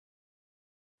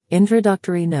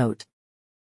Introductory note.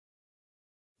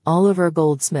 Oliver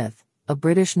Goldsmith, a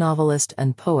British novelist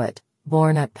and poet,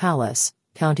 born at Pallas,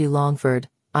 County Longford,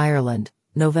 Ireland,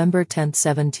 November 10,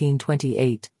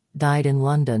 1728, died in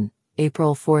London,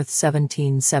 April 4,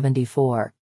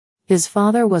 1774. His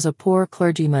father was a poor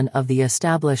clergyman of the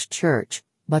established church,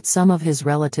 but some of his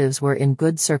relatives were in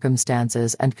good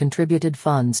circumstances and contributed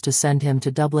funds to send him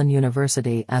to Dublin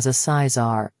University as a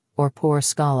sizar, or poor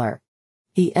scholar.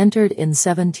 He entered in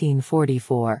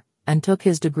 1744, and took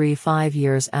his degree 5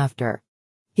 years after.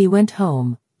 He went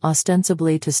home,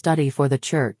 ostensibly to study for the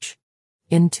church.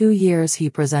 In 2 years he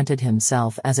presented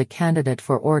himself as a candidate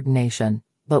for ordination,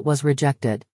 but was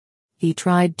rejected. He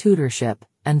tried tutorship,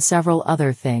 and several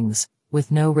other things,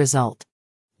 with no result.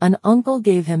 An uncle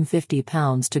gave him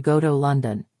 £50 to go to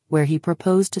London, where he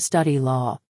proposed to study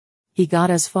law. He got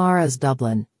as far as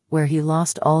Dublin, where he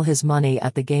lost all his money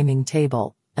at the gaming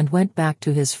table, and went back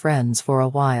to his friends for a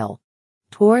while.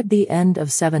 Toward the end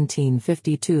of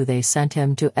 1752 they sent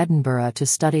him to Edinburgh to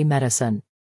study medicine.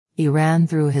 He ran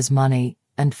through his money,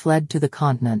 and fled to the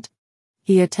continent.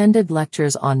 He attended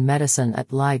lectures on medicine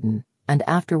at Leiden, and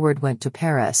afterward went to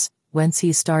Paris, whence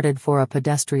he started for a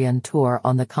pedestrian tour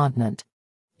on the continent.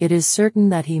 It is certain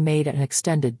that he made an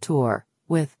extended tour,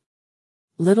 with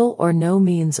little or no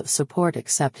means of support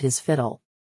except his fiddle.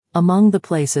 Among the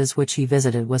places which he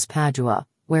visited was Padua,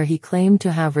 where he claimed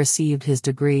to have received his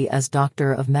degree as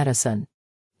Doctor of Medicine.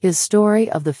 His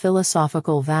story of the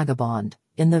philosophical vagabond,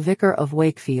 in The Vicar of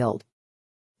Wakefield,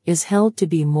 is held to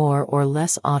be more or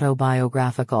less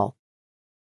autobiographical.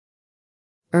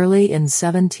 Early in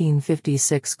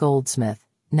 1756 Goldsmith,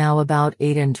 now about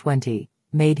 28,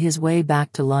 made his way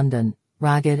back to London,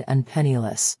 ragged and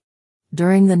penniless.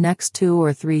 During the next 2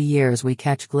 or 3 years we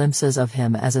catch glimpses of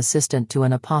him as assistant to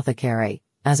an apothecary,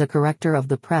 as a corrector of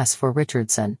the press for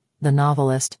Richardson, the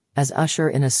novelist, as usher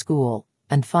in a school,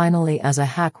 and finally as a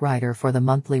hack writer for the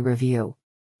Monthly Review.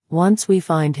 Once we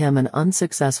find him an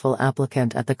unsuccessful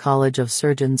applicant at the College of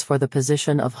Surgeons for the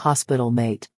position of hospital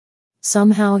mate.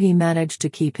 Somehow he managed to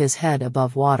keep his head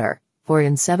above water, for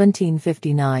in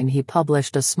 1759 he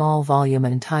published a small volume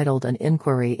entitled An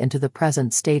Inquiry into the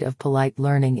Present State of Polite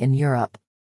Learning in Europe.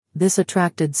 This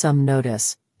attracted some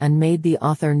notice, and made the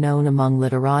author known among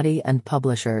literati and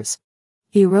publishers.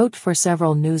 He wrote for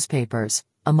several newspapers,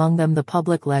 among them the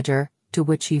Public Ledger, to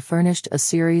which he furnished a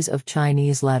series of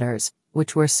Chinese letters,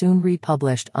 which were soon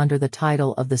republished under the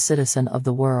title of The Citizen of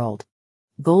the World.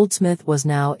 Goldsmith was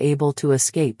now able to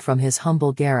escape from his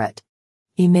humble garret.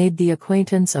 He made the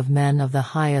acquaintance of men of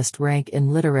the highest rank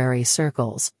in literary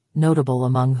circles, notable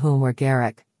among whom were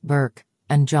Garrick, Burke,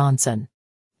 and Johnson.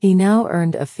 He now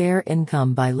earned a fair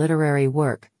income by literary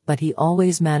work, but he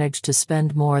always managed to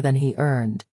spend more than he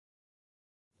earned.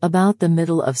 About the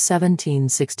middle of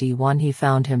 1761 he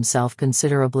found himself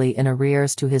considerably in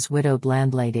arrears to his widowed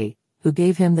landlady, who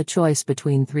gave him the choice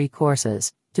between 3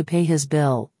 courses: to pay his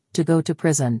bill, to go to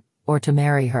prison, or to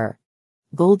marry her.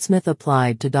 Goldsmith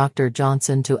applied to Dr.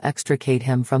 Johnson to extricate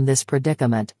him from this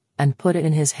predicament, and put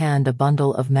in his hand a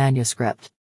bundle of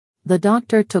manuscript. The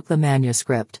doctor took the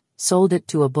manuscript, sold it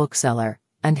to a bookseller,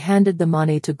 and handed the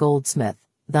money to Goldsmith,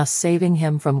 thus saving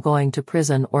him from going to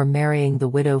prison or marrying the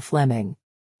widow Fleming.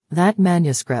 That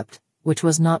manuscript, which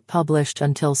was not published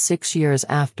until 6 years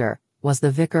after, was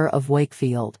The Vicar of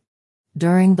Wakefield.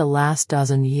 During the last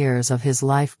dozen years of his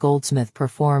life Goldsmith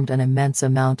performed an immense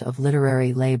amount of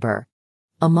literary labor.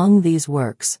 Among these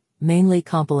works, mainly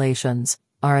compilations,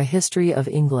 are A History of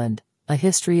England, A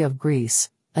History of Greece,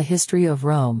 A History of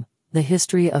Rome, The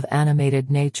History of Animated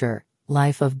Nature,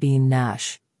 Life of Bean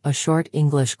Nash, A Short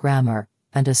English Grammar,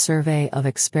 and A Survey of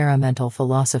Experimental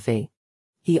Philosophy.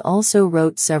 He also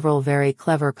wrote several very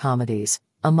clever comedies,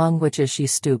 among which is She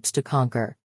Stoops to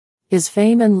Conquer. His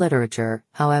fame in literature,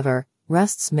 however,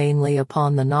 rests mainly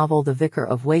upon the novel The Vicar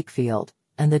of Wakefield,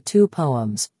 and the 2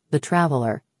 poems, The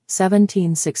Traveller,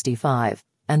 1765,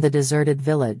 and The Deserted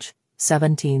Village,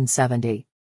 1770.